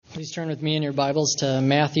Please turn with me in your Bibles to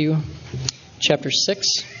Matthew chapter 6.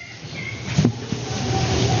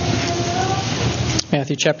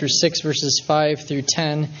 Matthew chapter 6, verses 5 through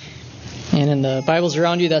 10. And in the Bibles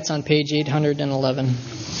around you, that's on page 811.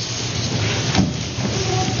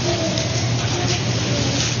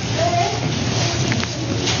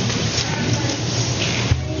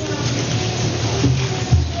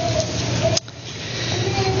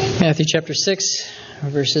 Matthew chapter 6,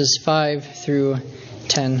 verses 5 through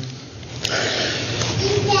 10.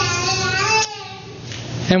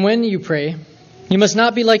 And when you pray, you must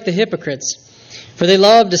not be like the hypocrites, for they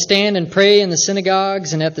love to stand and pray in the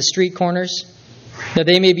synagogues and at the street corners, that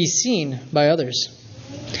they may be seen by others.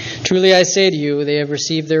 Truly I say to you, they have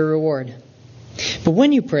received their reward. But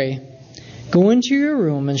when you pray, go into your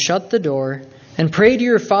room and shut the door, and pray to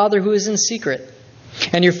your Father who is in secret.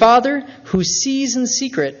 And your Father who sees in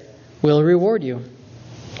secret will reward you.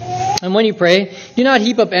 And when you pray, do not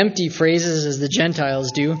heap up empty phrases as the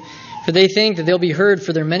Gentiles do, for they think that they'll be heard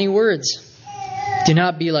for their many words. Do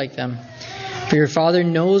not be like them, for your Father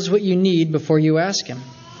knows what you need before you ask Him.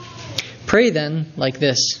 Pray then like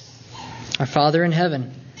this: Our Father in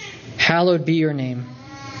heaven, hallowed be your name.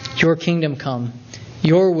 Your kingdom come,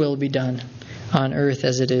 your will be done, on earth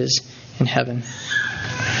as it is in heaven.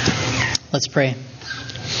 Let's pray.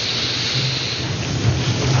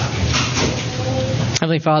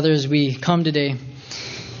 Heavenly Father, as we come today,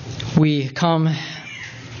 we come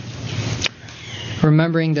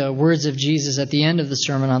remembering the words of Jesus at the end of the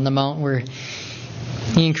Sermon on the Mount, where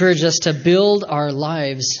He encouraged us to build our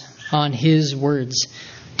lives on His words,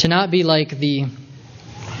 to not be like the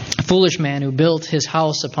foolish man who built his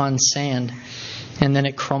house upon sand and then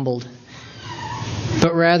it crumbled,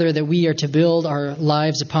 but rather that we are to build our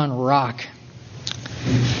lives upon rock,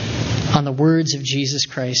 on the words of Jesus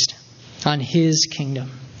Christ, on His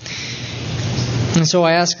kingdom. And so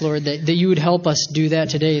I ask, Lord, that you would help us do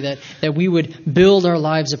that today, that we would build our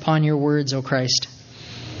lives upon your words, O Christ,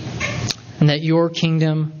 and that your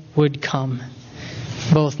kingdom would come,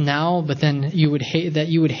 both now, but then that you would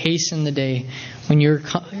hasten the day when your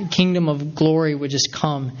kingdom of glory would just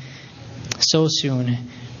come so soon.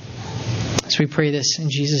 So we pray this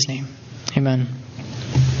in Jesus' name. Amen.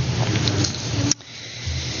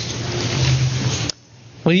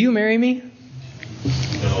 Will you marry me?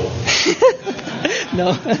 No.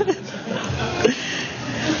 No.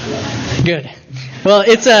 Good. Well,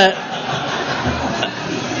 it's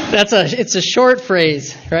a short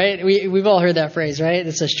phrase, right? We've all heard that phrase, right?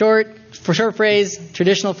 It's a short phrase,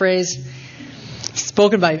 traditional phrase,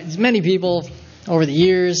 spoken by many people over the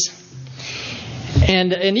years.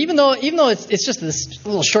 And even though it's just this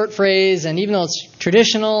little short phrase, and even though it's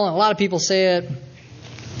traditional and a lot of people say it,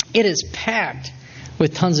 it is packed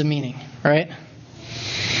with tons of meaning, right?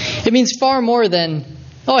 It means far more than,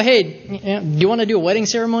 oh, hey, do you want to do a wedding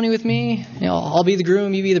ceremony with me? I'll be the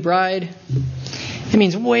groom, you be the bride. It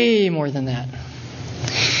means way more than that.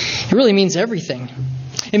 It really means everything.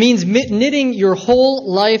 It means knitting your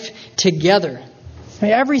whole life together. I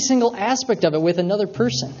mean, every single aspect of it with another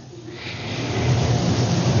person.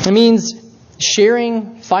 It means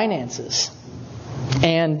sharing finances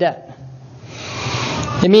and debt.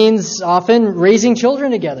 It means often raising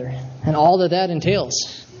children together and all that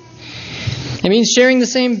entails. It means sharing the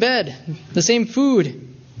same bed, the same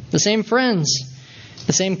food, the same friends,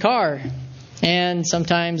 the same car, and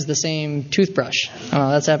sometimes the same toothbrush.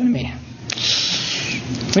 Oh, that's happened to me.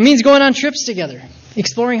 It means going on trips together,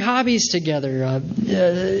 exploring hobbies together.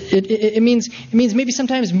 It means maybe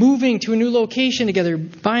sometimes moving to a new location together,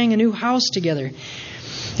 buying a new house together.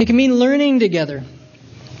 It can mean learning together,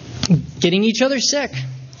 getting each other sick,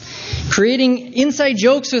 creating inside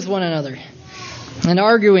jokes with one another, and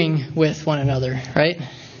arguing with one another, right?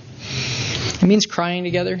 It means crying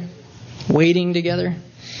together, waiting together,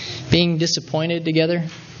 being disappointed together.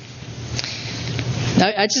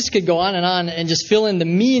 Now, I just could go on and just fill in the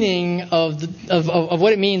meaning of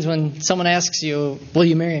what it means when someone asks you, will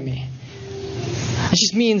you marry me? It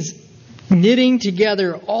just means knitting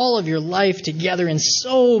together all of your life together in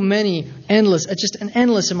so many just an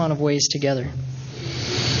endless amount of ways together.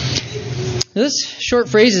 Now, this short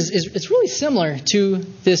phrase it's really similar to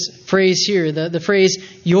this phrase here, the phrase,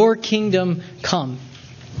 your kingdom come.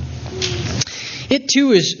 It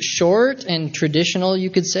too is short and traditional, you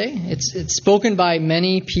could say. It's spoken by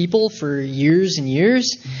many people for years and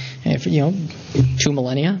years, 2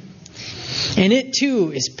 millennia. And it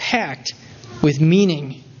too is packed with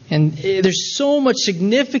meaning And there's so much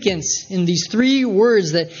significance in these three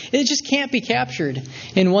words that it just can't be captured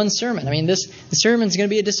in one sermon. I mean, the sermon's going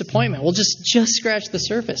to be a disappointment. We'll just scratch the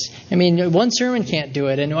surface. I mean, one sermon can't do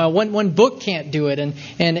it, and one book can't do it,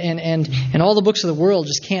 and all the books of the world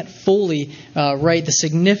just can't fully write the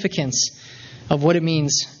significance of what it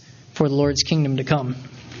means for the Lord's kingdom to come.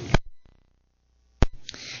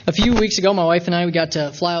 A few weeks ago, my wife and I, we got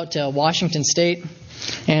to fly out to Washington State.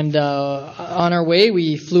 And on our way,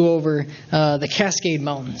 we flew over the Cascade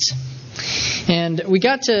Mountains. And we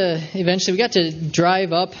got to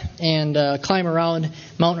drive up and climb around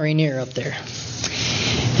Mount Rainier up there.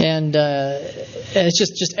 And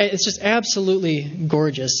it's just absolutely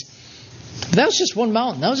gorgeous. But that was just one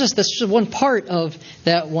mountain. That's just one part of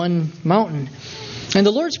that one mountain. And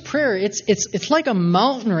the Lord's Prayer, it's like a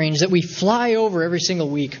mountain range that we fly over every single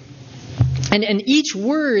week. And each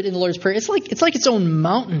word in the Lord's Prayer, it's like its own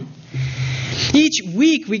mountain. Each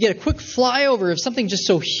week we get a quick flyover of something just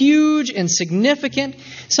so huge and significant,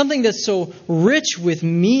 something that's so rich with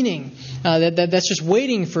meaning, that's just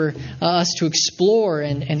waiting for us to explore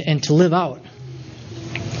and to live out.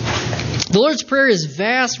 The Lord's Prayer is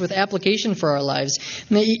vast with application for our lives,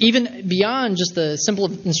 even beyond just the simple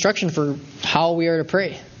instruction for how we are to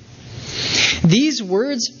pray. These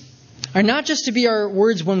words are not just to be our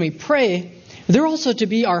words when we pray, they're also to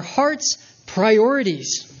be our heart's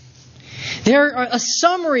priorities. They're a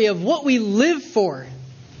summary of what we live for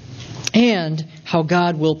and how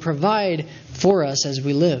God will provide for us as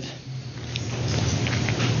we live.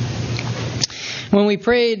 When we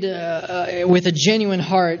prayed with a genuine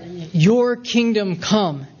heart, "Your kingdom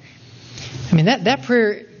come," I mean, that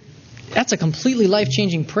prayer, that's a completely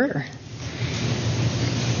life-changing prayer.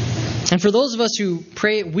 And for those of us who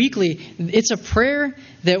pray it weekly, it's a prayer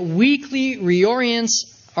that weekly reorients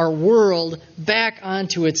our world back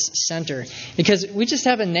onto its center. Because we just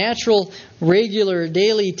have a natural, regular,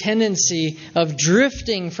 daily tendency of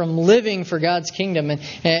drifting from living for God's kingdom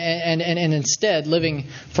and instead living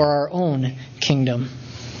for our own kingdom.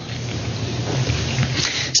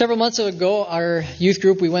 Several months ago, our youth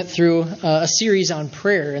group, we went through a series on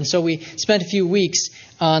prayer. And so we spent a few weeks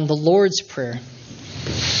on the Lord's Prayer.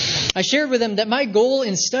 I shared with them that my goal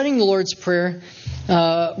in studying the Lord's Prayer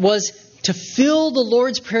was to fill the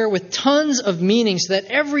Lord's Prayer with tons of meaning so that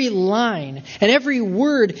every line and every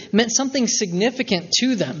word meant something significant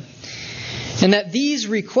to them. And that these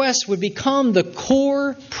requests would become the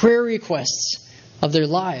core prayer requests of their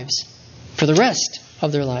lives for the rest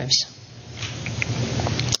of their lives.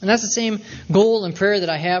 And that's the same goal and prayer that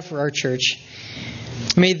I have for our church.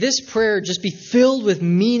 May this prayer just be filled with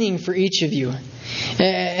meaning for each of you.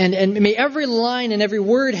 And may every line and every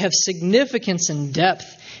word have significance and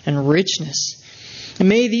depth and richness. And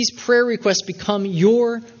may these prayer requests become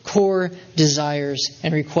your core desires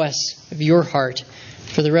and requests of your heart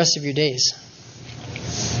for the rest of your days.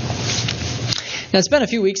 Now, it's been a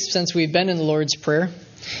few weeks since we've been in the Lord's Prayer.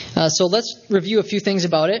 So let's review a few things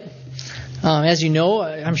about it. As you know,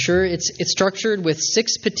 I'm sure it's structured with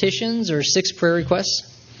 6 petitions or 6 prayer requests.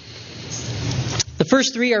 The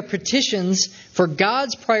first 3 are petitions for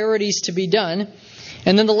God's priorities to be done.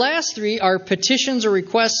 And then the last 3 are petitions or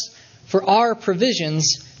requests for our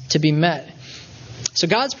provisions to be met. So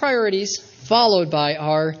God's priorities followed by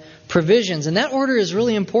our provisions. And that order is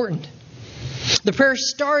really important. The prayer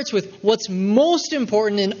starts with what's most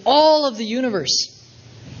important in all of the universe.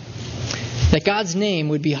 That God's name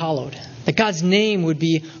would be hallowed. That God's name would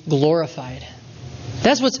be glorified.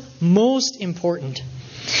 That's what's most important.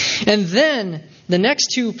 And then the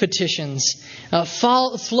next 2 petitions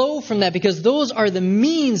flow from that because those are the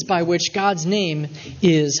means by which God's name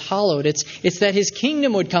is hallowed. It's that His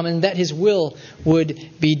kingdom would come and that His will would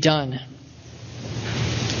be done.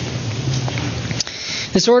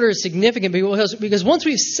 This order is significant because once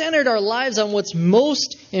we've centered our lives on what's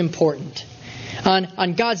most important,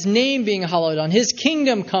 on God's name being hallowed, on His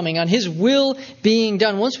kingdom coming, on His will being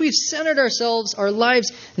done, once we've centered our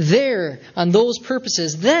lives there on those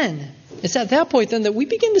purposes, then it's at that point then that we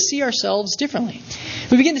begin to see ourselves differently.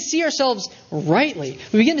 We begin to see ourselves rightly.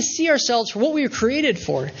 We begin to see ourselves for what we were created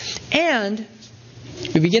for. And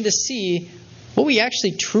we begin to see what we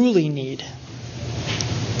actually truly need.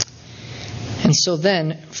 And so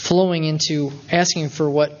then, flowing into asking for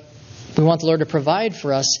what we want the Lord to provide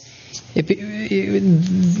for us,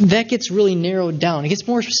 that gets really narrowed down. It gets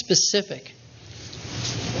more specific.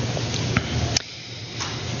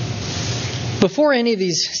 Before any of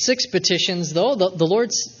these 6 petitions, though, the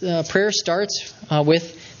Lord's Prayer starts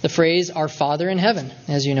with the phrase, "Our Father in heaven,"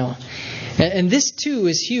 as you know. And this, too,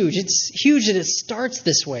 is huge. It's huge that it starts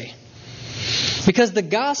this way. Because the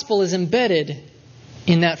gospel is embedded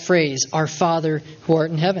in that phrase, our Father who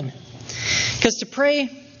art in heaven. Because to pray,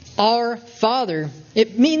 our Father,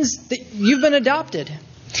 it means that you've been adopted.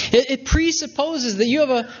 It presupposes that you have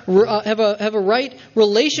a right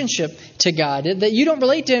relationship to God, that you don't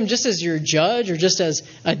relate to Him just as your judge or just as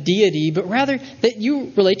a deity, but rather that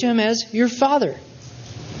you relate to Him as your Father.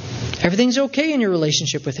 Everything's okay in your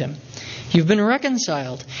relationship with Him. You've been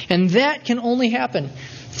reconciled, and that can only happen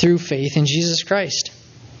through faith in Jesus Christ.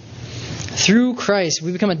 Through Christ,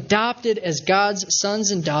 we become adopted as God's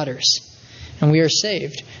sons and daughters, and we are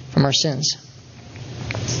saved from our sins.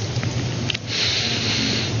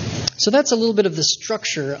 So that's a little bit of the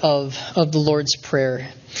structure of the Lord's Prayer.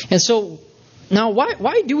 And so now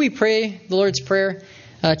why do we pray the Lord's Prayer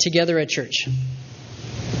together at church?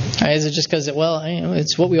 Is it just because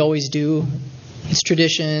it's what we always do? It's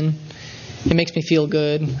tradition. It makes me feel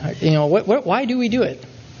good. Why do we do it?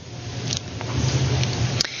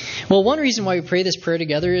 Well, one reason why we pray this prayer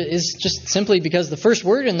together is just simply because the first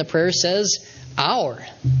word in the prayer says our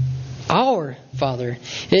Father.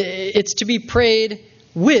 It's to be prayed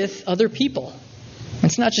with other people.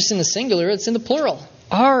 It's not just in the singular, it's in the plural.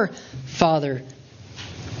 Our Father.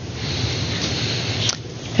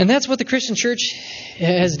 And that's what the Christian church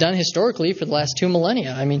has done historically for the last 2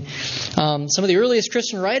 millennia. Some of the earliest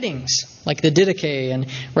Christian writings, like the Didache and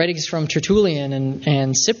writings from Tertullian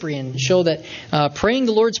and Cyprian, show that praying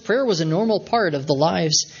the Lord's Prayer was a normal part of the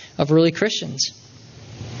lives of early Christians.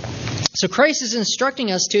 So Christ is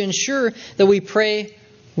instructing us to ensure that we pray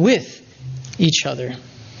with each other.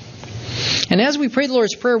 And as we pray the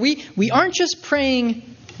Lord's Prayer, we aren't just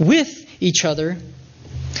praying with each other,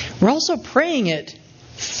 we're also praying it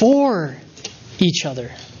for each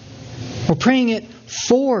other. We're praying it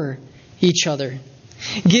for each other.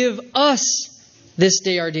 Give us this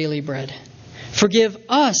day our daily bread. Forgive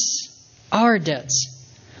us our debts.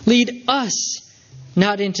 Lead us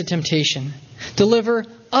not into temptation. Deliver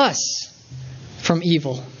us from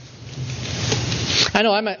evil. I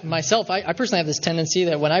know I personally have this tendency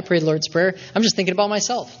that when I pray the Lord's Prayer, I'm just thinking about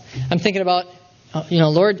myself. I'm thinking about,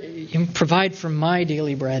 Lord, provide for my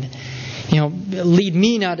daily bread. Lead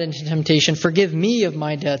me not into temptation. Forgive me of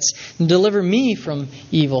my debts. And deliver me from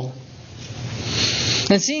evil.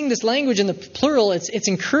 And seeing this language in the plural, it's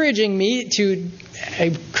encouraging me to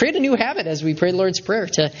create a new habit as we pray the Lord's Prayer,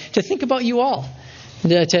 to think about you all.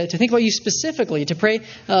 To think about you specifically, to pray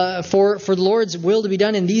for the Lord's will to be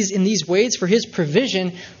done in these ways, for His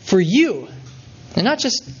provision for you, and not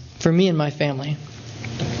just for me and my family.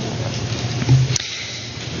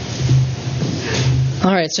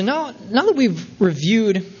 All right, so now that we've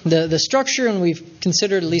reviewed the structure and we've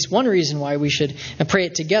considered at least one reason why we should pray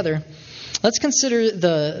it together, let's consider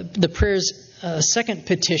the prayer's second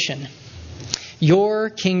petition: Your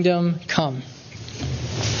kingdom come.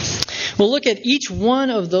 We'll look at each one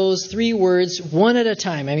of those 3 words one at a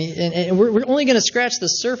time. And we're only going to scratch the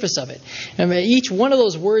surface of it. Each one of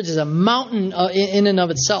those words is a mountain in and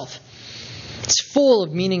of itself. It's full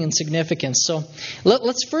of meaning and significance. So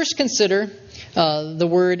let's first consider the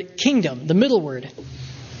word kingdom, the middle word.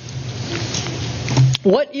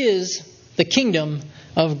 What is the kingdom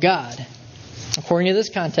of God, according to this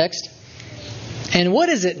context? And what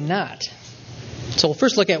is it not? So we'll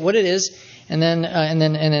first look at what it is, and then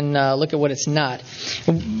look at what it's not.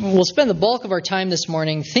 We'll spend the bulk of our time this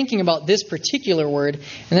morning thinking about this particular word,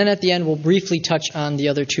 and then at the end we'll briefly touch on the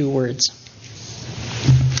other 2 words.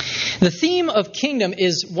 The theme of kingdom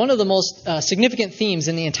is one of the most significant themes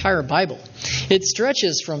in the entire Bible. It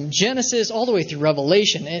stretches from Genesis all the way through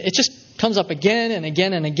Revelation. It just comes up again and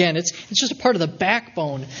again and again. It's just a part of the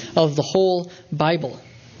backbone of the whole Bible.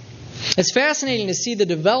 It's fascinating to see the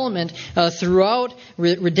development throughout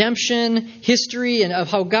redemption history and of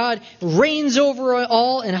how God reigns over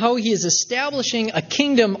all and how He is establishing a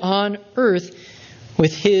kingdom on earth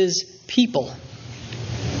with His people.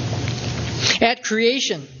 At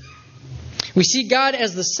creation, we see God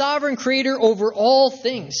as the sovereign creator over all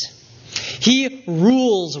things. He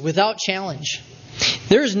rules without challenge.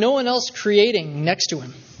 There is no one else creating next to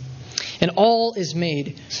Him. And all is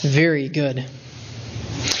made very good.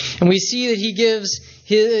 And we see that He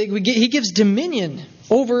gives dominion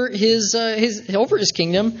over His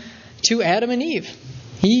kingdom to Adam and Eve.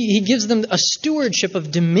 He gives them a stewardship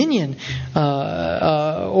of dominion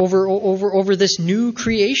over this new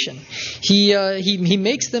creation. He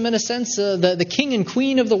makes them, in a sense, the king and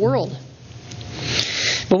queen of the world.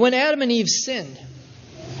 But when Adam and Eve sinned,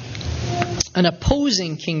 an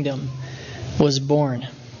opposing kingdom was born.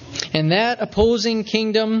 And that opposing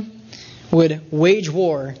kingdom would wage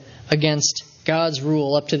war against God's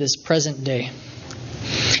rule up to this present day.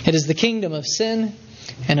 It is the kingdom of sin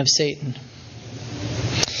and of Satan.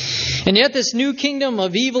 And yet this new kingdom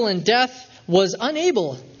of evil and death was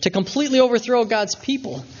unable to completely overthrow God's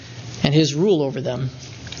people and His rule over them.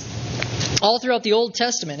 All throughout the Old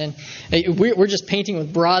Testament, and we're just painting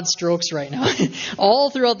with broad strokes right now, all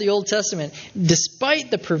throughout the Old Testament, despite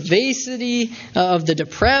the pervasivity of the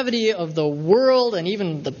depravity of the world and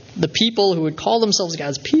even the people who would call themselves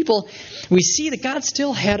God's people, we see that God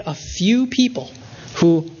still had a few people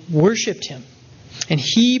who worshipped Him. And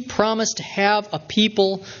He promised to have a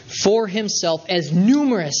people for Himself as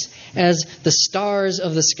numerous as the stars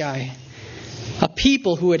of the sky. A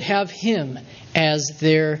people who would have Him as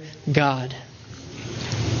their God.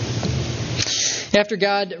 After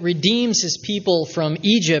God redeems His people from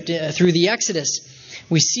Egypt through the Exodus,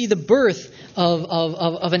 we see the birth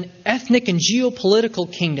of an ethnic and geopolitical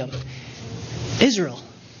kingdom, Israel.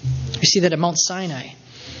 We see that at Mount Sinai.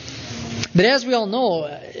 But as we all know,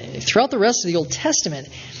 throughout the rest of the Old Testament,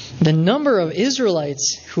 the number of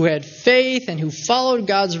Israelites who had faith and who followed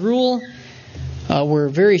God's rule were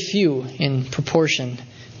very few in proportion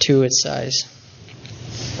to its size.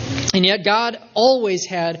 And yet God always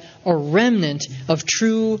had a remnant of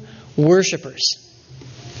true worshipers.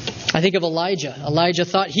 I think of Elijah. Elijah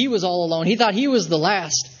thought he was all alone. He thought he was the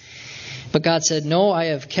last. But God said, "No, I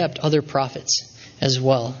have kept other prophets as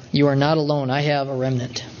well. You are not alone. I have a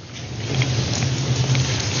remnant."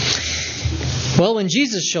 Well, when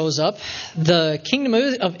Jesus shows up, the kingdom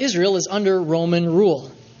of Israel is under Roman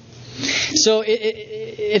rule. So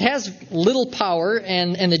it has little power,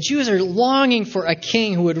 and the Jews are longing for a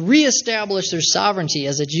king who would reestablish their sovereignty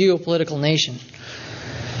as a geopolitical nation.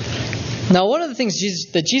 Now, one of the things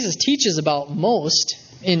that Jesus teaches about most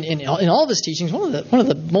in all of His teachings, one of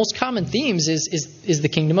the most common themes is the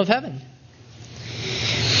kingdom of heaven.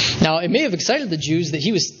 Now, it may have excited the Jews that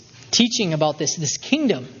He was teaching about this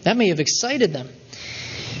kingdom. That may have excited them.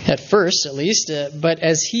 At first, at least. But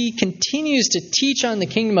as He continues to teach on the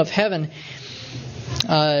kingdom of heaven,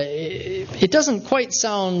 it doesn't quite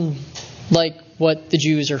sound like what the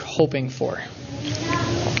Jews are hoping for.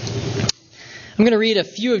 I'm going to read a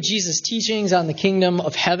few of Jesus' teachings on the kingdom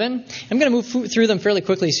of heaven. I'm going to move through them fairly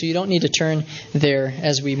quickly, so you don't need to turn there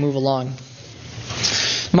as we move along.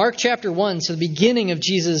 Mark chapter 1, so the beginning of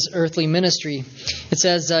Jesus' earthly ministry. It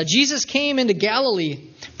says, Jesus came into Galilee,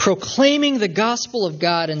 proclaiming the gospel of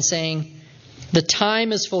God and saying, "The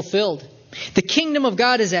time is fulfilled. The kingdom of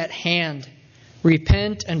God is at hand.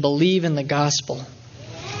 Repent and believe in the gospel."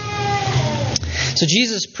 So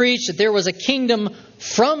Jesus preached that there was a kingdom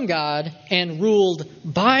from God and ruled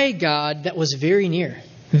by God that was very near.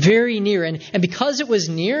 Very near. And because it was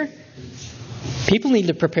near, people needed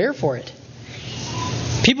to prepare for it.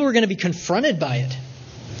 People were going to be confronted by it.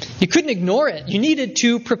 You couldn't ignore it. You needed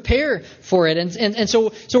to prepare for it. And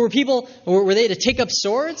so were they to take up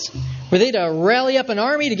swords? Were they to rally up an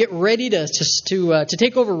army to get ready to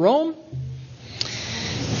take over Rome?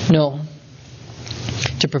 No.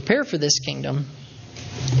 To prepare for this kingdom,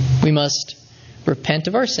 we must repent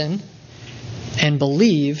of our sin and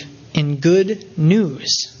believe in good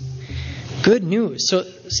news. Good news. So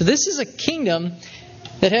this is a kingdom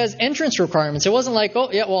that has entrance requirements. It wasn't like, oh,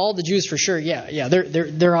 yeah, well, all the Jews for sure,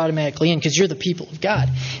 they're automatically in because you're the people of God.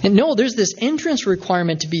 And no, there's this entrance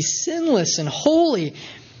requirement to be sinless and holy.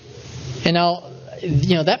 And now,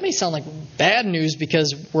 that may sound like bad news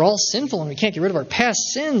because we're all sinful and we can't get rid of our past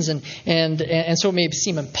sins, and so it may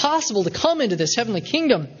seem impossible to come into this heavenly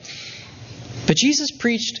kingdom. But Jesus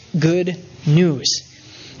preached good news.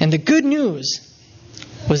 And the good news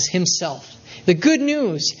was Himself. The good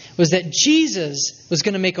news was that Jesus was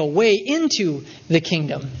going to make a way into the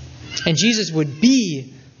kingdom. And Jesus would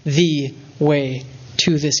be the way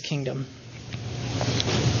to this kingdom.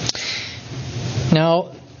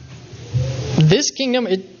 Now, this kingdom,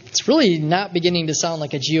 it's really not beginning to sound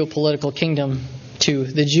like a geopolitical kingdom to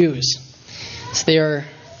the Jews. So they are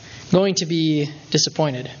going to be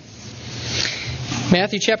disappointed.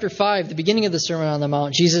 Matthew chapter 5, the beginning of the Sermon on the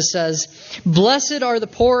Mount, Jesus says, "Blessed are the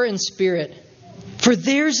poor in spirit, for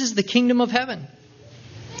theirs is the kingdom of heaven.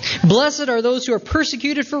 Blessed are those who are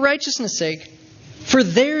persecuted for righteousness' sake, for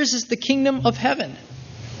theirs is the kingdom of heaven."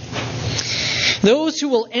 Those who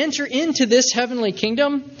will enter into this heavenly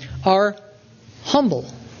kingdom are humble,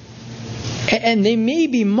 and they may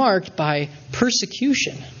be marked by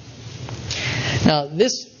persecution. Now,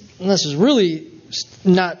 this is really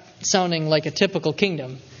not sounding like a typical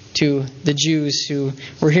kingdom to the Jews who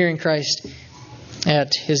were hearing Christ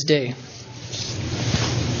at His day.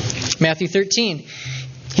 Matthew 13,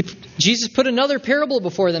 Jesus put another parable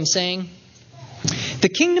before them, saying, "The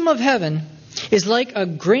kingdom of heaven is like a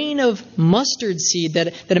grain of mustard seed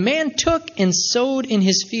that a man took and sowed in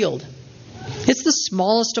his field. It's the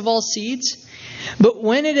smallest of all seeds. But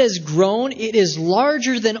when it has grown, it is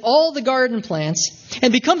larger than all the garden plants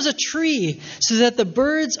and becomes a tree, so that the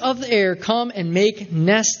birds of the air come and make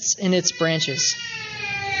nests in its branches.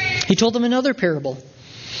 He told them another parable.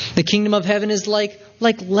 The kingdom of heaven is like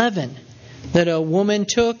leaven that a woman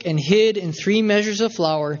took and hid in 3 measures of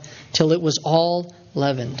flour till it was all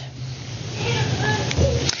leavened.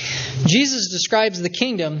 Jesus describes the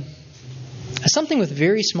kingdom as something with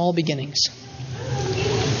very small beginnings.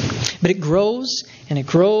 But it grows and it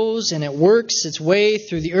grows and it works its way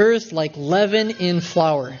through the earth like leaven in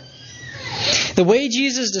flour. The way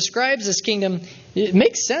Jesus describes this kingdom, it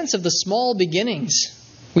makes sense of the small beginnings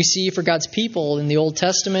we see for God's people in the Old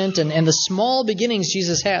Testament and the small beginnings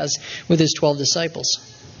Jesus has with his 12 disciples.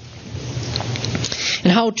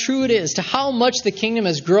 And how true it is to how much the kingdom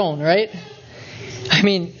has grown, right? I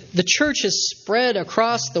mean, the church has spread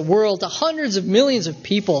across the world to hundreds of millions of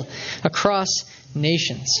people across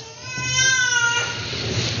nations.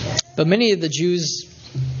 But many of the Jews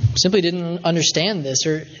simply didn't understand this,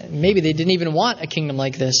 or maybe they didn't even want a kingdom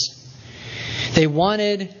like this. They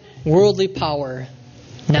wanted worldly power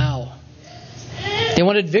now. They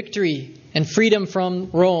wanted victory and freedom from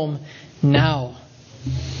Rome now.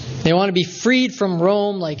 They want to be freed from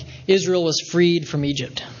Rome like Israel was freed from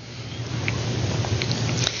Egypt.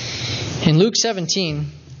 In Luke 17,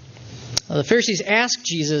 the Pharisees asked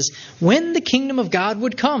Jesus when the kingdom of God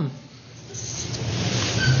would come.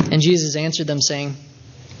 And Jesus answered them saying,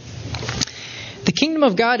 "The kingdom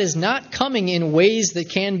of God is not coming in ways that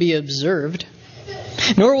can be observed,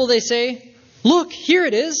 nor will they say, 'Look, here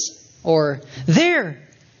it is,' or 'There.'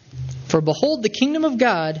 For behold, the kingdom of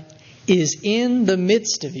God is in the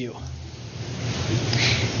midst of you."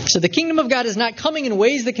 So the kingdom of God is not coming in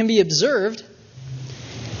ways that can be observed.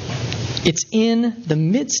 It's in the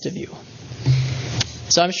midst of you.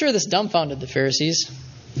 So I'm sure this dumbfounded the Pharisees.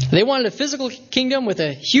 They wanted a physical kingdom with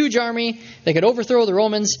a huge army that could overthrow the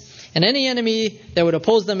Romans and any enemy that would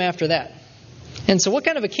oppose them after that. And so what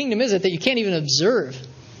kind of a kingdom is it that you can't even observe?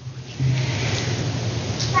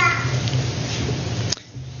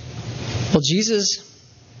 Well, Jesus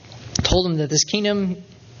told them that this kingdom,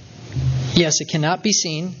 yes, it cannot be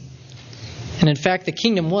seen. And in fact, the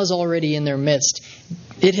kingdom was already in their midst.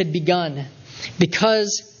 It had begun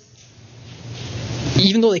because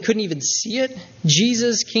even though they couldn't even see it,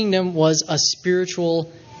 Jesus' kingdom was a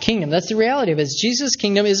spiritual kingdom. That's the reality of it. Jesus'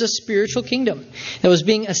 kingdom is a spiritual kingdom that was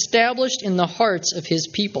being established in the hearts of his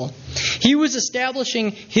people. He was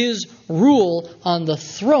establishing his rule on the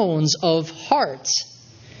thrones of hearts,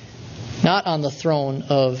 not on the throne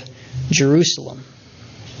of Jerusalem.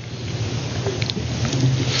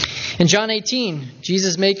 In John 18,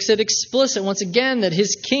 Jesus makes it explicit once again that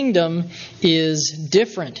his kingdom is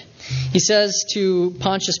different. He says to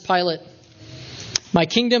Pontius Pilate, "My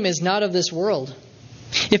kingdom is not of this world.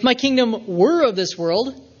 If my kingdom were of this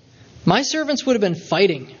world, my servants would have been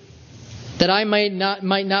fighting, that I might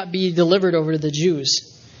not be delivered over to the Jews.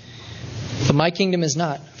 But my kingdom is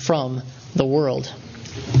not from the world."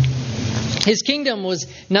 His kingdom was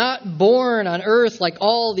not born on earth like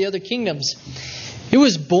all the other kingdoms. It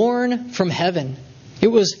was born from heaven.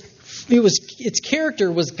 Its character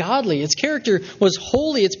was godly. Its character was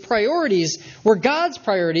holy. Its priorities were God's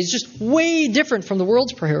priorities, just way different from the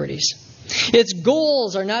world's priorities. Its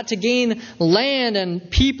goals are not to gain land and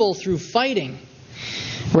people through fighting.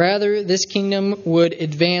 Rather, this kingdom would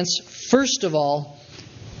advance first of all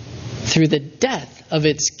through the death of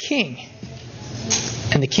its king.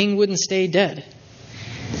 And the king wouldn't stay dead.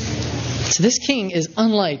 So this king is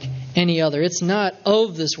unlike any other. It's not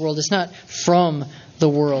of this world. It's not from the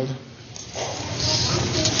world.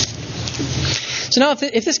 So now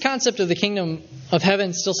if this concept of the kingdom of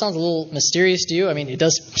heaven still sounds a little mysterious to you, I mean, it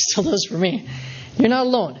still does for me. You're not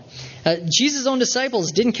alone. Jesus' own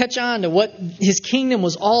disciples didn't catch on to what his kingdom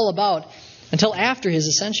was all about until after his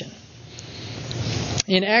ascension.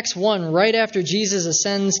 In Acts 1, right after Jesus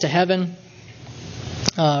ascends to heaven,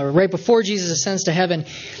 right before Jesus ascends to heaven,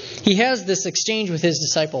 he has this exchange with his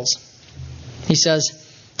disciples. It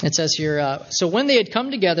says here, so when they had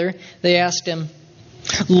come together, they asked him,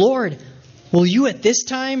 "Lord, will you at this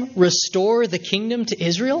time restore the kingdom to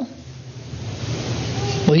Israel?"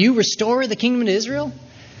 Will you restore the kingdom to Israel?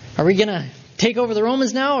 Are we going to take over the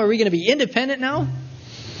Romans now? Are we going to be independent now?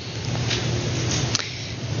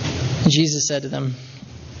 And Jesus said to them,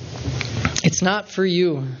 "It's not for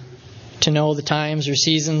you to know the times or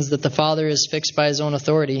seasons that the Father has fixed by his own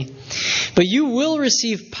authority. But you will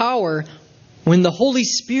receive power when the Holy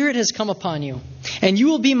Spirit has come upon you. And you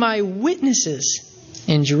will be my witnesses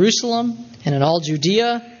in Jerusalem and in all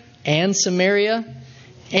Judea and Samaria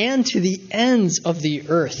and to the ends of the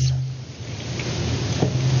earth.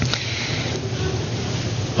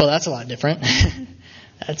 Well, that's a lot different.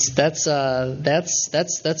 That's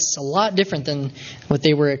a lot different than what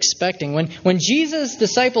they were expecting. When Jesus'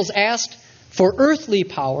 disciples asked for earthly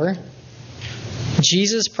power,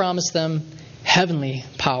 Jesus promised them heavenly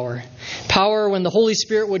power. Power when the Holy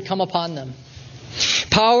Spirit would come upon them.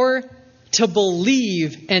 Power to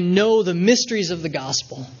believe and know the mysteries of the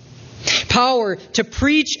gospel. Power to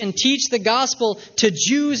preach and teach the gospel to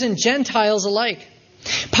Jews and Gentiles alike.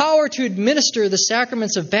 Power to administer the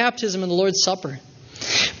sacraments of baptism and the Lord's Supper.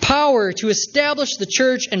 Power to establish the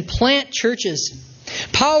church and plant churches.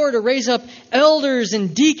 Power to raise up elders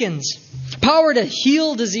and deacons. Power to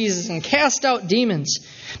heal diseases and cast out demons.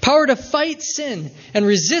 Power to fight sin and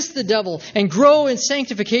resist the devil and grow in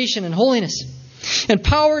sanctification and holiness. And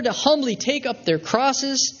power to humbly take up their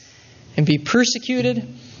crosses and be persecuted.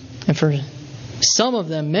 And for some of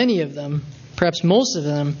them, many of them, perhaps most of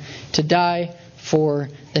them, to die for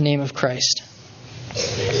the name of Christ.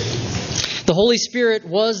 The Holy Spirit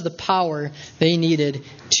was the power they needed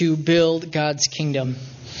to build God's kingdom.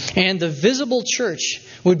 And the visible church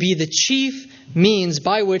would be the chief means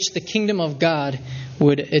by which the kingdom of God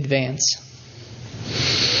would advance.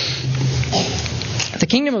 The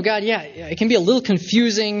kingdom of God, it can be a little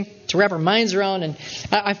confusing to wrap our minds around. And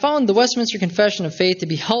I found the Westminster Confession of Faith to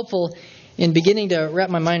be helpful in beginning to wrap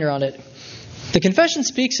my mind around it. The confession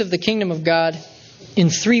speaks of the kingdom of God in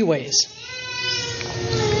three ways.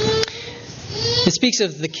 It speaks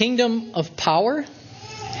of the kingdom of power,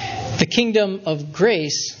 the kingdom of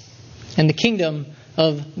grace, and the kingdom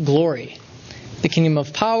of glory. The kingdom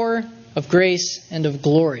of power, of grace, and of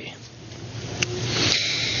glory.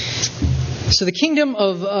 So the kingdom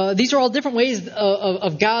of these are all different ways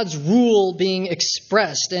of God's rule being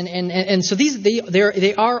expressed, and so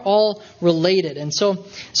they are all related. And so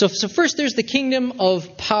first there's the kingdom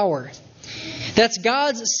of power. That's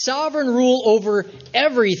God's sovereign rule over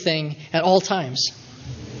everything at all times.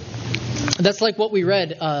 That's like what we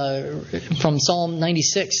read from Psalm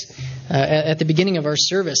 96 at the beginning of our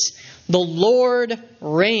service. The Lord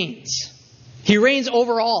reigns. He reigns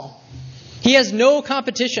over all. He has no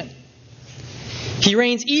competition. He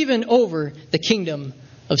reigns even over the kingdom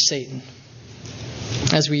of Satan.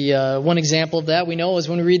 As we one example of that we know is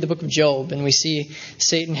when we read the book of Job and we see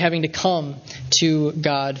Satan having to come to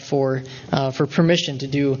God for permission to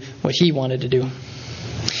do what he wanted to do.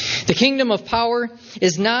 The kingdom of power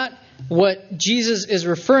is not what Jesus is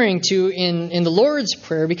referring to in the Lord's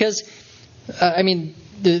Prayer, because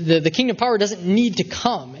the kingdom of power doesn't need to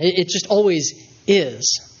come. It just always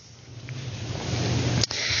is.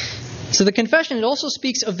 So the confession, it also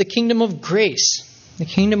speaks of the kingdom of grace. The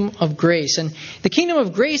kingdom of grace. And the kingdom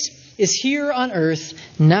of grace is here on earth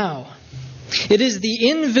now. It is the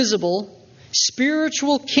invisible,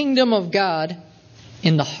 spiritual kingdom of God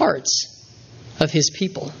in the hearts of His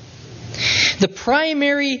people. The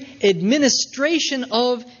primary administration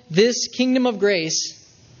of this kingdom of grace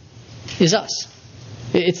is us.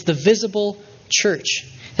 It's the visible church.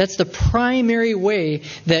 That's the primary way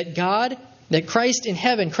that Christ in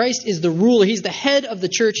heaven, Christ is the ruler. He's the head of the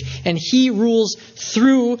church, and He rules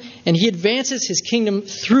through, and He advances His kingdom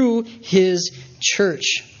through His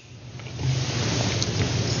church.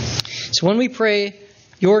 So when we pray,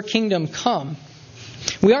 "Your kingdom come,"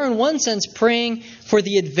 we are in one sense praying for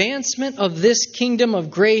the advancement of this kingdom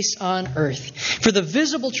of grace on earth, for the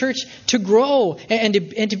visible church to grow and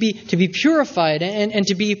to be purified and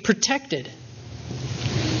to be protected.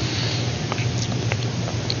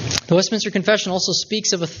 The Westminster Confession also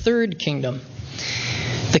speaks of a third kingdom,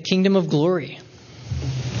 the kingdom of glory.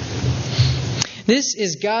 This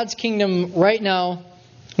is God's kingdom right now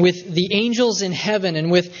with the angels in heaven and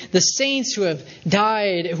with the saints who have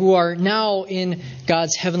died, who are now in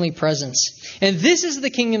God's heavenly presence. And this is the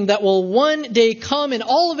kingdom that will one day come in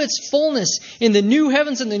all of its fullness in the new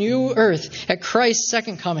heavens and the new earth at Christ's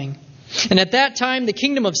second coming. And at that time, the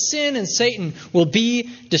kingdom of sin and Satan will be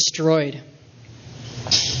destroyed.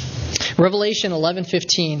 Revelation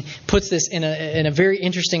 11:15 puts this in a very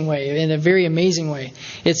interesting way, in a very amazing way.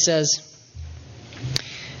 It says,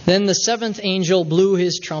 "Then the seventh angel blew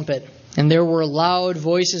his trumpet, and there were loud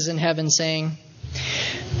voices in heaven saying,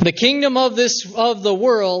 'The kingdom of the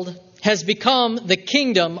world has become the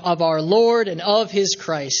kingdom of our Lord and of His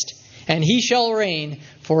Christ, and He shall reign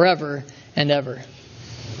forever and ever.'"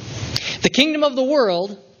 The kingdom of the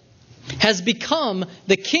world has become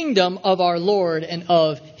the kingdom of our Lord and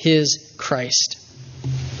of His Christ.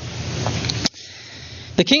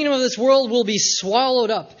 The kingdom of this world will be swallowed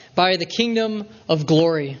up by the kingdom of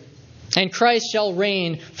glory, and Christ shall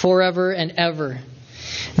reign forever and ever.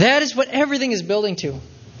 That is what everything is building to.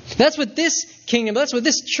 That's what this kingdom, that's what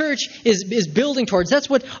this church is building towards. That's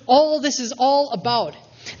what all this is all about.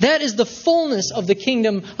 That is the fullness of the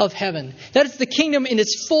kingdom of heaven. That is the kingdom in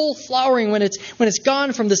its full flowering when it's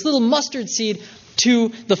gone from this little mustard seed to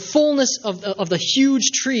the fullness of the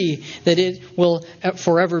huge tree that it will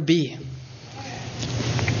forever be.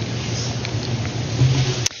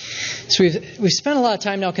 So we've spent a lot of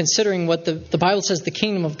time now considering what the Bible says the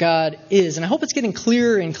kingdom of God is, and I hope it's getting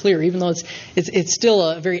clearer and clearer, even though it's still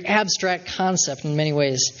a very abstract concept in many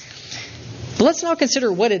ways. But let's now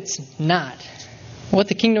consider what it's not, what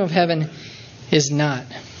the kingdom of heaven is not.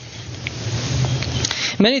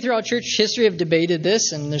 Many throughout church history have debated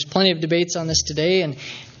this, and there's plenty of debates on this today,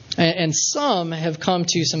 and some have come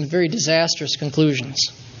to some very disastrous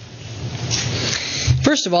conclusions.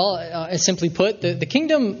 First of all, simply put, the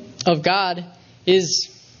kingdom of God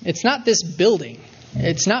it's not this building.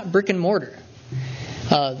 It's not brick and mortar.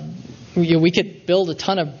 We could build a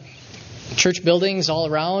ton of church buildings all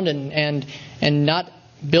around and not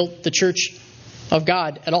build the church of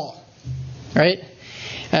God at all, right?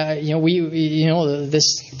 This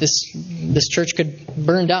church could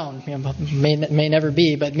burn down. May never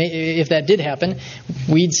be, but if that did happen,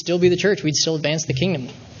 we'd still be the church. We'd still advance the kingdom.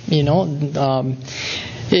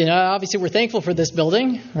 Obviously we're thankful for this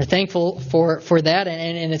building. We're thankful for that,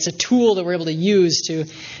 and it's a tool that we're able to use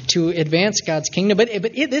to advance God's kingdom. But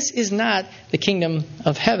this is not the kingdom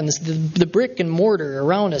of heaven. The brick and mortar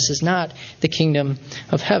around us is not the kingdom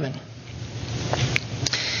of heaven.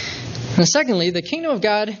 And secondly, the kingdom of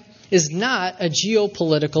God is not a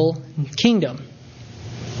geopolitical kingdom.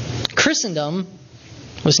 Christendom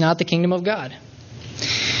was not the kingdom of God.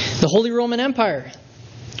 The Holy Roman Empire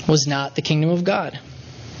was not the kingdom of God.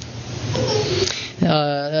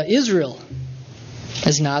 Israel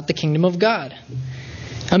is not the kingdom of God.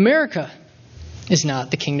 America is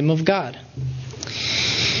not the kingdom of God.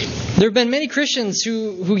 There have been many Christians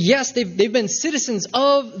who yes, they've been citizens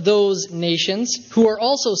of those nations, who are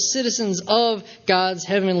also citizens of God's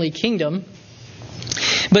heavenly kingdom.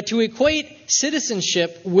 But to equate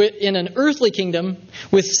citizenship in an earthly kingdom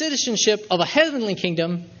with citizenship of a heavenly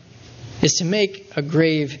kingdom is to make a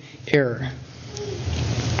grave error.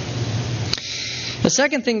 The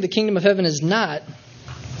second thing the kingdom of heaven is not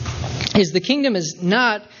is the kingdom is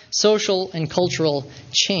not social and cultural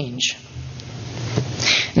change.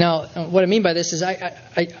 Now, what I mean by this is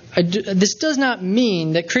this does not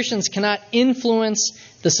mean that Christians cannot influence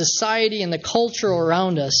the society and the culture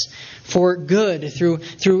around us for good through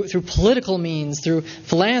political means, through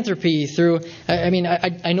philanthropy,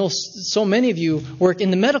 I know so many of you work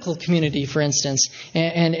in the medical community, for instance,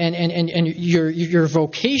 and your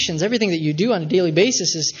vocations, everything that you do on a daily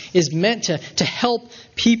basis is meant to help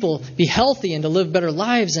people be healthy and to live better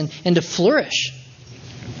lives and to flourish.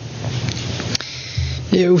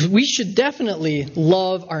 We should definitely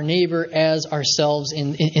love our neighbor as ourselves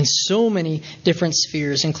in so many different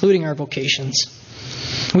spheres, including our vocations.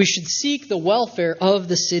 We should seek the welfare of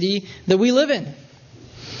the city that we live in.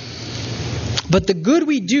 But the good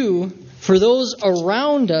we do for those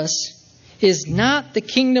around us is not the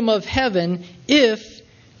kingdom of heaven if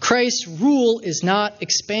Christ's rule is not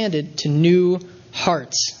expanded to new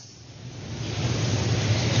hearts.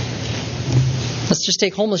 Let's just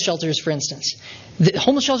take homeless shelters, for instance. The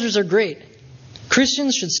homeless shelters are great.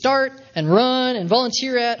 Christians should start and run and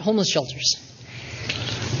volunteer at homeless shelters.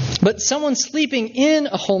 But someone sleeping in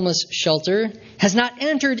a homeless shelter has not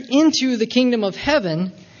entered into the kingdom of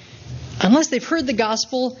heaven unless they've heard the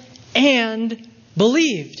gospel and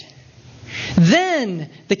believed.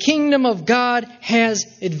 Then the kingdom of God has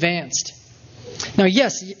advanced. Now,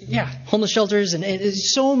 homeless shelters and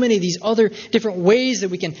so many of these other different ways that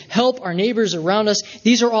we can help our neighbors around us.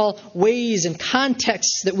 These are all ways and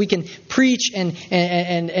contexts that we can preach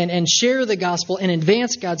and share the gospel and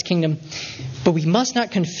advance God's kingdom. But we must not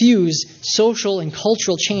confuse social and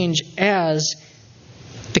cultural change as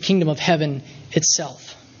the kingdom of heaven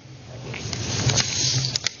itself.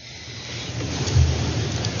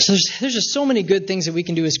 So there's just so many good things that we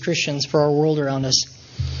can do as Christians for our world around us.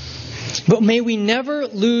 But may we never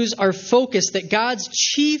lose our focus that God's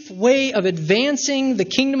chief way of advancing the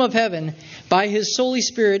kingdom of heaven by His Holy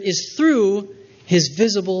Spirit is through His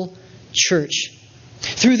visible church.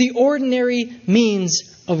 Through the ordinary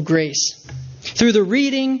means of grace. Through the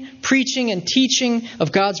reading, preaching, and teaching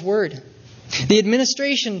of God's Word. The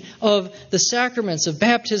administration of the sacraments of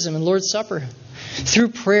baptism and Lord's Supper. Through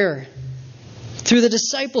prayer. Through the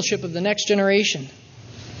discipleship of the next generation.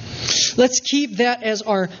 Let's keep that as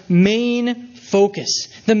our main focus,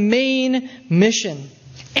 the main mission.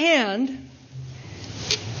 And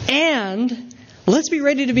let's be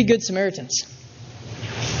ready to be good Samaritans.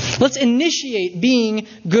 Let's initiate being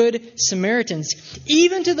good Samaritans,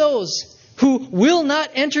 even to those who will not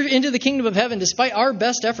enter into the kingdom of heaven despite our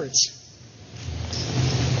best efforts.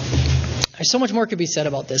 So much more could be said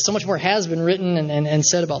about this. So much more has been written and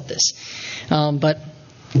said about this. But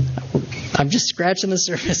I'm just scratching the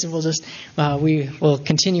surface, and we will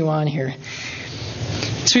continue on here.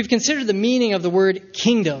 So we've considered the meaning of the word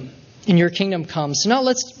kingdom in your kingdom come. So now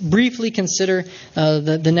let's briefly consider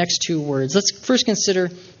the next two words. Let's first consider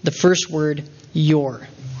the first word, your.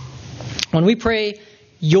 When we pray,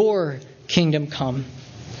 your kingdom come,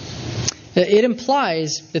 it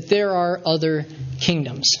implies that there are other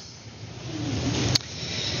kingdoms.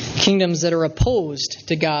 Kingdoms that are opposed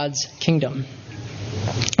to God's kingdom.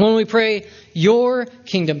 When we pray, your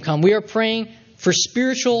kingdom come, we are praying for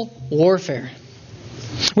spiritual warfare.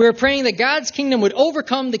 We are praying that God's kingdom would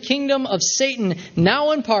overcome the kingdom of Satan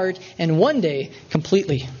now in part and one day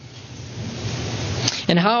completely.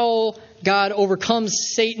 And how God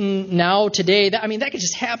overcomes Satan now today, that could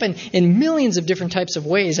just happen in millions of different types of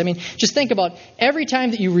ways. Just think about every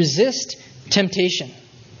time that you resist temptation.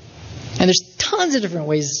 And there's tons of different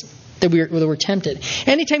ways that we're tempted.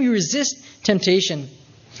 Anytime you resist temptation,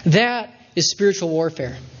 that is spiritual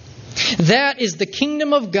warfare. That is the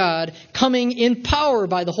kingdom of God coming in power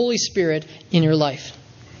by the Holy Spirit in your life.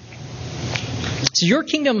 So your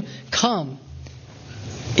kingdom come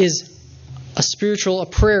is a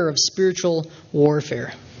prayer of spiritual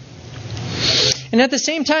warfare. And at the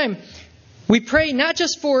same time, we pray not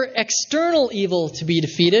just for external evil to be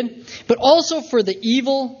defeated, but also for the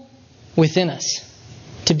evil within us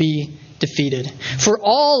to be defeated. For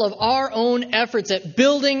all of our own efforts at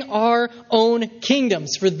building our own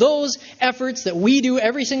kingdoms. For those efforts that we do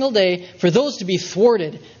every single day, for those to be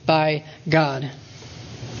thwarted by God.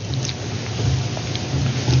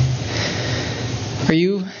 Are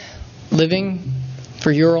you living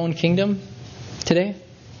for your own kingdom today?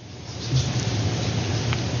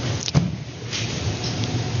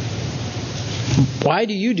 Why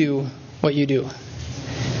do you do what you do?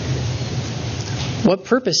 What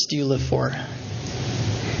purpose do you live for?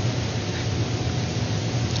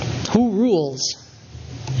 Who rules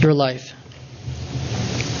your life?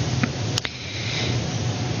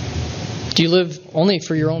 Do you live only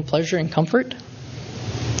for your own pleasure and comfort?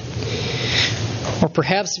 Or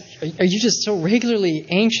perhaps are you just so regularly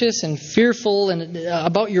anxious and fearful and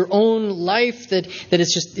about your own life that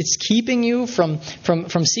it's keeping you from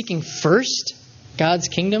seeking first God's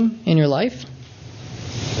kingdom in your life?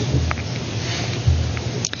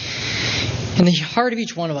 In the heart of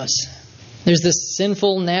each one of us, there's this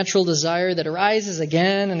sinful, natural desire that arises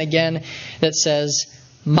again and again that says,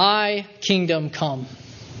 my kingdom come.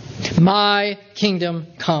 My kingdom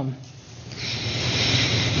come.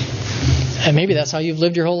 And maybe that's how you've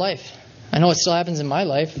lived your whole life. I know it still happens in my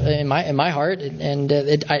life, in my heart, and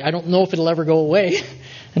I don't know if it'll ever go away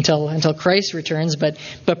until Christ returns. But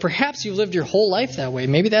perhaps you've lived your whole life that way.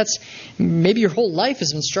 Maybe your whole life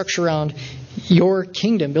has been structured around your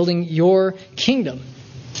kingdom, building your kingdom,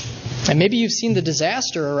 and maybe you've seen the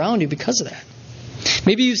disaster around you because of that.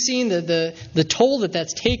 Maybe you've seen the toll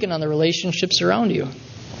that's taken on the relationships around you.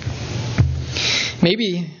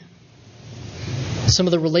 Maybe some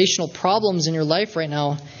of the relational problems in your life right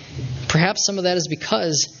now, perhaps some of that is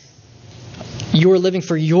because you are living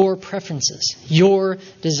for your preferences, your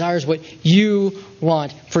desires, what you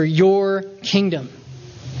want for your kingdom.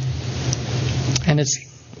 And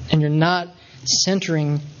you're not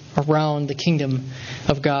centering around the kingdom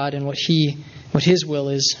of God and what His will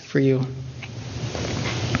is for you.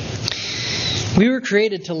 We were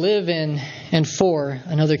created to live in and for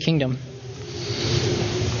another kingdom.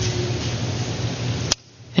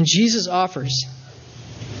 And Jesus offers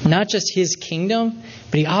not just His kingdom,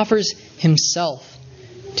 but He offers Himself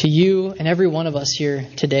to you and every one of us here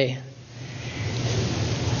today.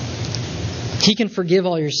 He can forgive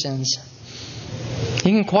all your sins.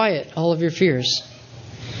 He can quiet all of your fears.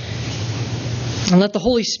 And let the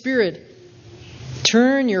Holy Spirit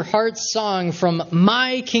turn your heart's song from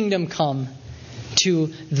my kingdom come to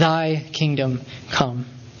thy kingdom come.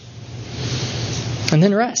 And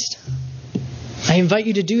then rest. I invite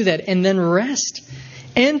you to do that and then rest.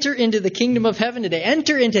 Enter into the kingdom of heaven today.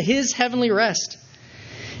 Enter into His heavenly rest.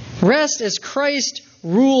 Rest as Christ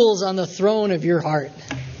rules on the throne of your heart.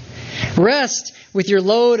 Rest with your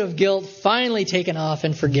load of guilt finally taken off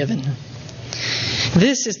and forgiven.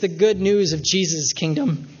 This is the good news of Jesus'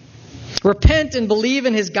 kingdom. Repent and believe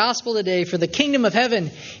in His gospel today, for the kingdom of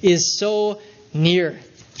heaven is so near.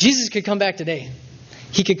 Jesus could come back today.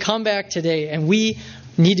 He could come back today, and we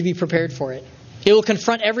need to be prepared for it. It will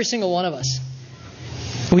confront every single one of us.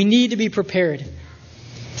 We need to be prepared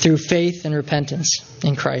through faith and repentance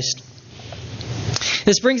in Christ.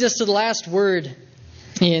 This brings us to the last word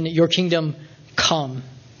in your kingdom come.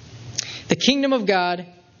 The kingdom of God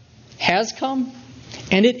has come,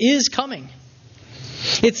 and it is coming.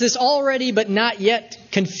 It's this already but not yet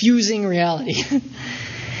confusing reality.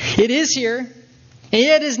 It is here, and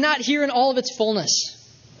yet it is not here in all of its fullness.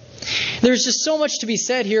 There's just so much to be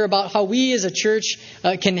said here about how we as a church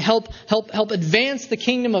can help advance the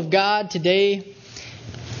kingdom of God today.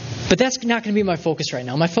 But that's not going to be my focus right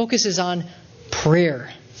now. My focus is on prayer,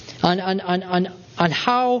 on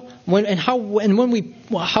how when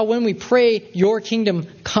we pray, your kingdom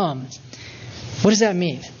come. What does that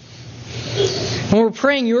mean? When we're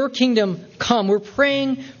praying, your kingdom come, we're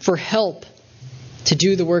praying for help to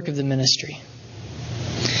do the work of the ministry.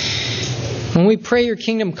 When we pray your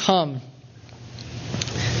kingdom come,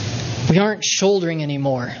 we aren't shouldering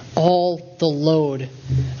anymore all the load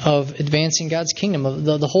of advancing God's kingdom, of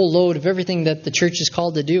the whole load of everything that the church is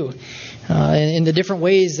called to do, in the different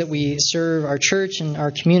ways that we serve our church and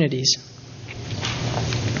our communities.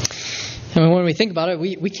 And when we think about it,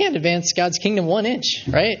 we can't advance God's kingdom 1 inch,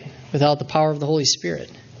 right, without the power of the Holy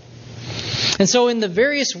Spirit. And so in the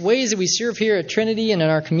various ways that we serve here at Trinity and in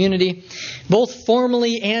our community, both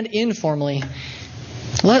formally and informally,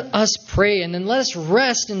 let us pray and then let us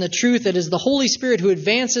rest in the truth that is the Holy Spirit who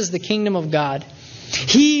advances the kingdom of God.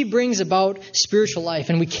 He brings about spiritual life,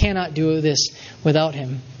 and we cannot do this without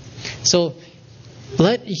Him. So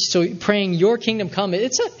praying your kingdom come,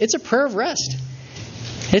 it's a prayer of rest.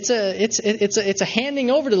 It's a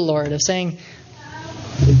handing over to the Lord of saying,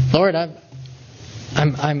 Lord, I'm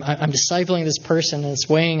discipling this person and it's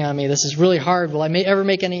weighing on me. This is really hard. Will I ever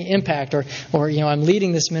make any impact? Or I'm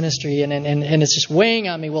leading this ministry and it's just weighing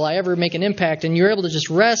on me. Will I ever make an impact? And you're able to just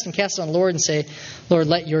rest and cast it on the Lord and say, Lord,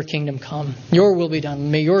 let your kingdom come. Your will be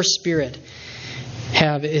done. May your Spirit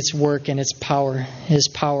have its work and its power, His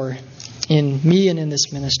power in me and in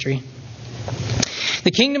this ministry.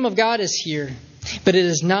 The kingdom of God is here, but it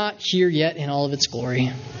is not here yet in all of its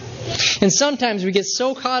glory. And sometimes we get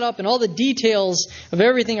so caught up in all the details of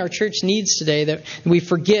everything our church needs today that we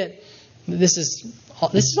forget this is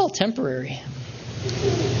all temporary.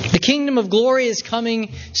 The kingdom of glory is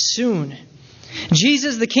coming soon.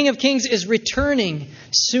 Jesus, the King of Kings, is returning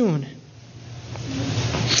soon.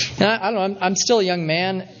 And I don't know, I'm still a young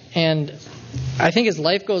man, and I think as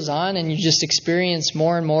life goes on and you just experience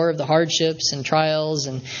more and more of the hardships and trials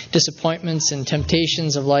and disappointments and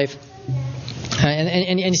temptations of life,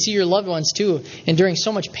 and you see your loved ones too enduring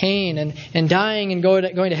so much pain and dying and going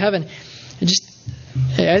to heaven.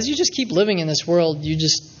 As you just keep living in this world,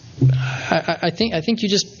 I think you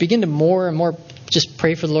just begin to more and more just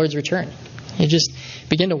pray for the Lord's return. You just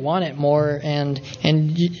begin to want it more, and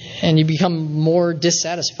you become more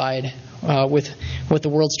dissatisfied with what the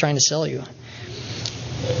world's trying to sell you.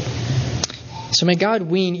 So may God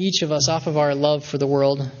wean each of us off of our love for the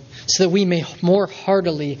world so that we may more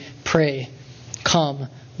heartily pray, come,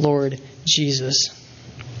 Lord Jesus.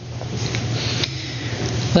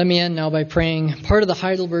 Let me end now by praying part of the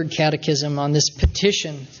Heidelberg Catechism on this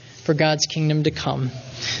petition for God's kingdom to come.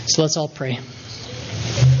 So let's all pray.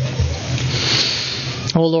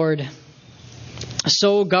 O Lord,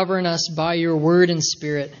 so govern us by your word and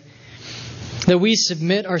Spirit that we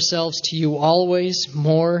submit ourselves to you always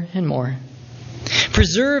more and more.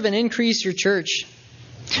 Preserve and increase your church.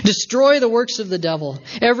 Destroy the works of the devil,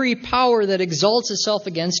 every power that exalts itself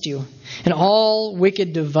against you, and all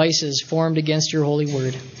wicked devices formed against your holy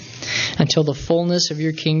word, until the fullness of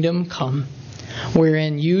your kingdom come,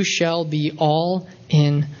 wherein you shall be all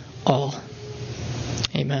in all.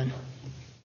 Amen.